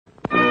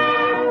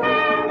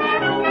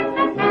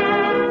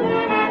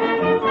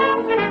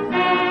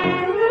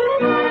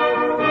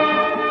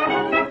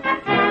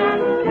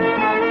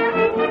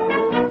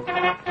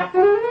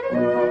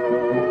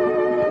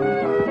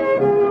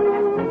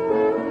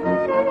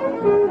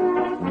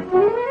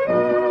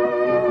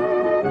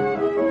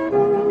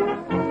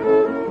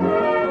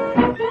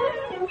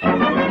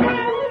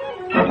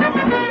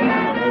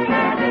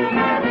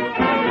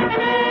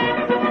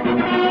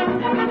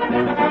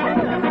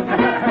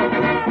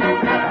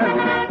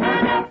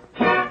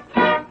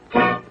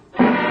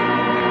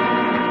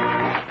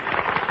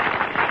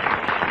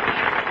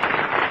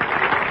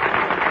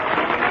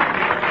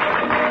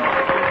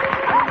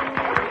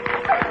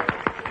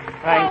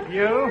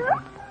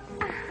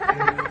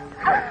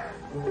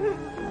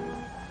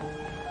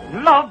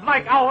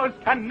like ours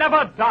can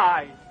never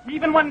die,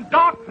 even when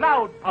dark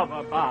clouds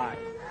hover by.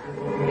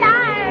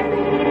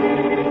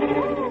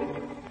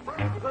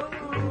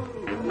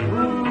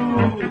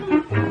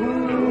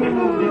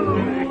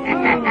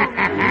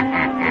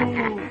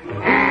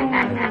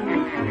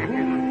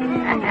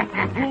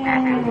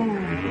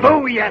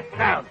 Boo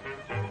yourself.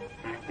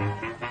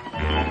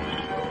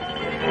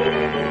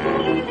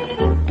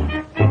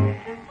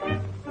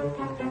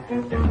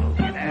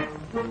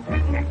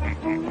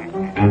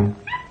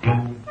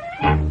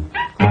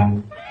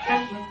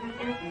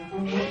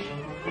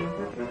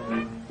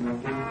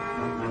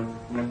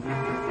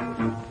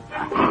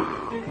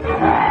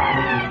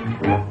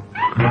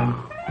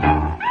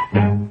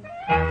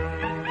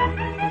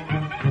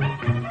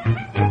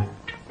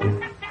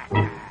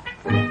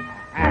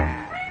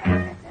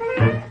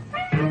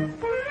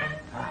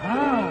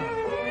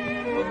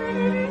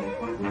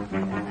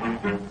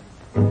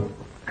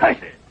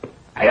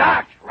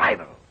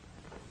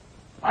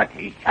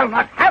 Shall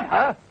not have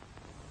her.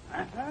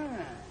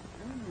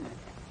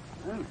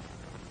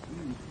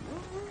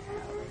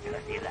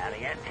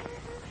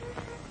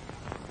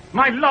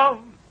 My love,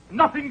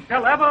 nothing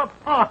shall ever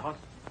part us.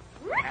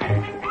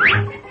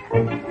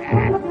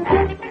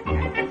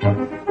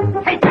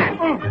 Take that.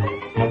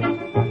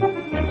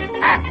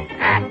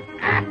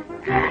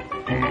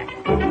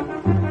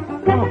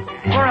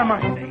 Where am I?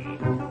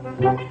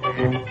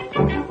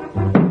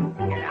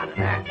 Get out of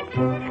that.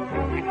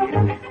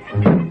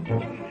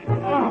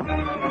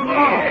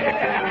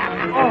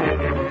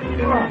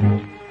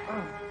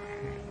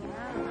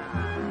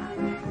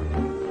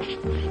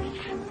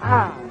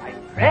 My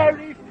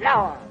prairie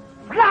flower,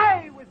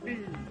 fly with me.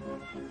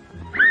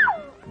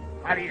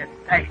 What do you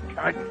say,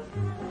 Tut?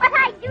 But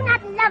I do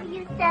not love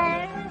you,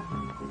 sir.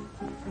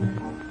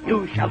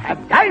 You shall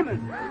have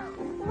diamonds.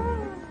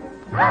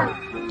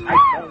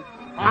 Like those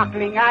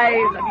sparkling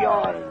eyes of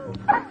yours.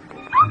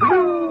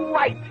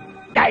 Blue-white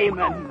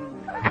diamonds.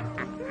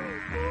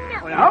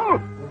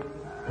 Well,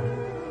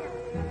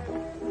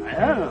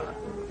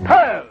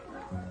 pearl.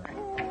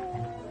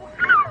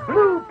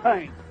 Blue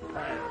paint.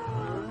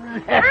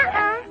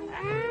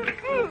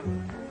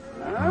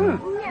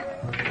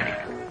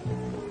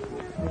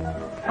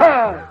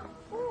 Pearl.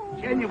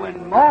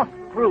 Genuine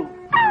moth-proof.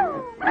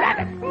 No.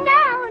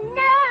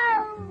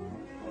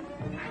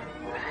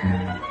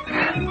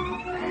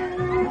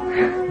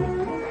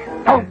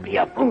 Don't be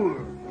a fool.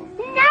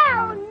 No.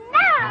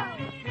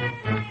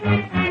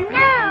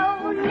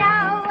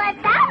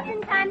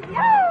 1,000 times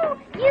no.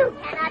 You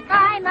cannot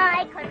buy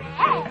my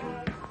caress.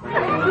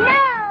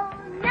 No,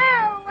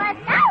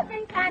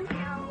 1,000 times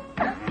no.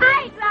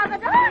 I'd rather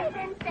die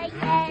than say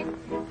yes.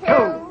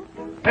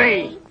 2,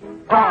 3,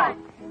 4.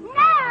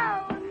 No,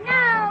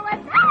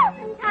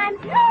 1,000 times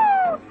no.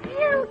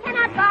 You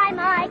cannot buy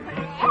my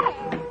caress.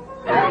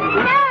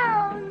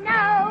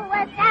 No,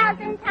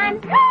 1,000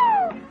 times no.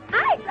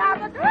 I'd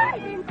rather die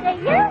than say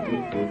yes.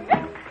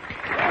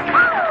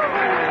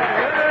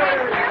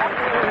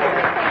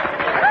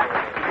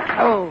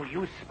 Oh,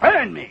 you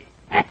spurn me.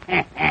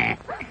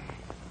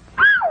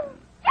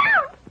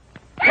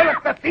 Philip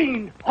the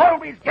Fiend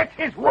always gets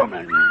his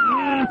woman.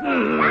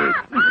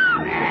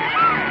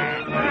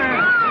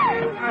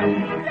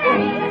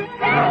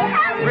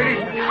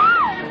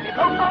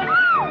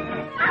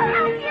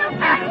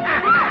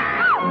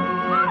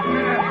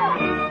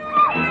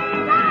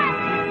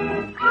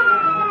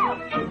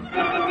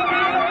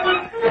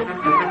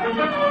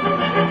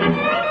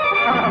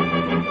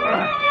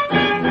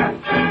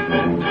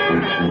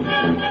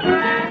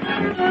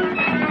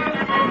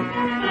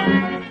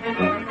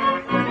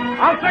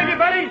 I'll save you,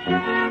 buddy.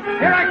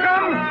 Here I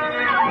come.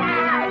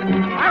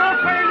 I will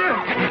save you.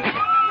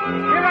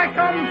 Here I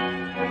come.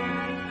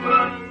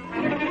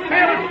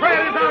 Fearless Fred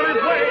is on his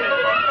way.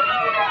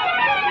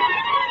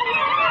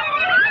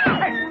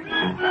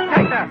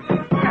 Take that.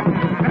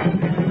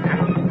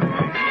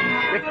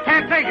 You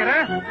can't take it,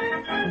 huh?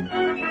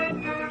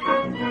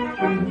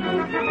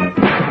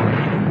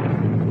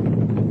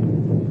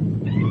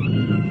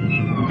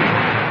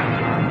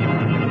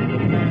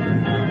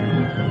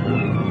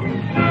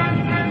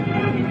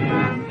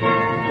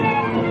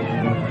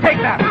 Take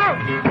that.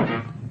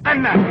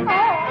 And that.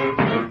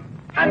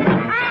 And that.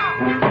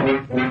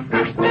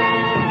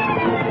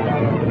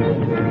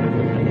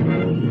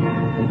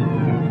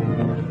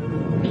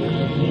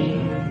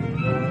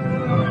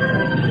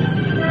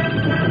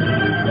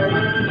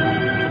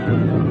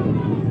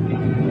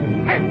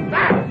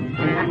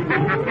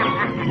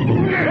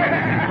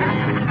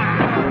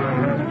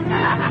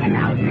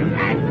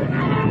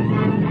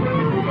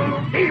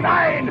 Be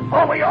mine,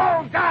 or we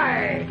all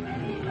die.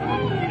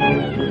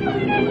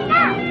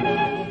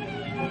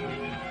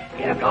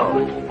 Here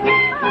goes.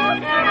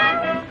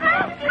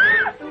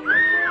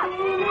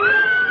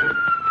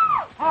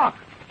 Hawk.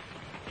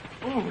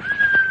 Ooh.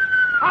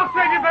 I'll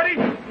save you, buddy.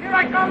 Here I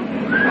come.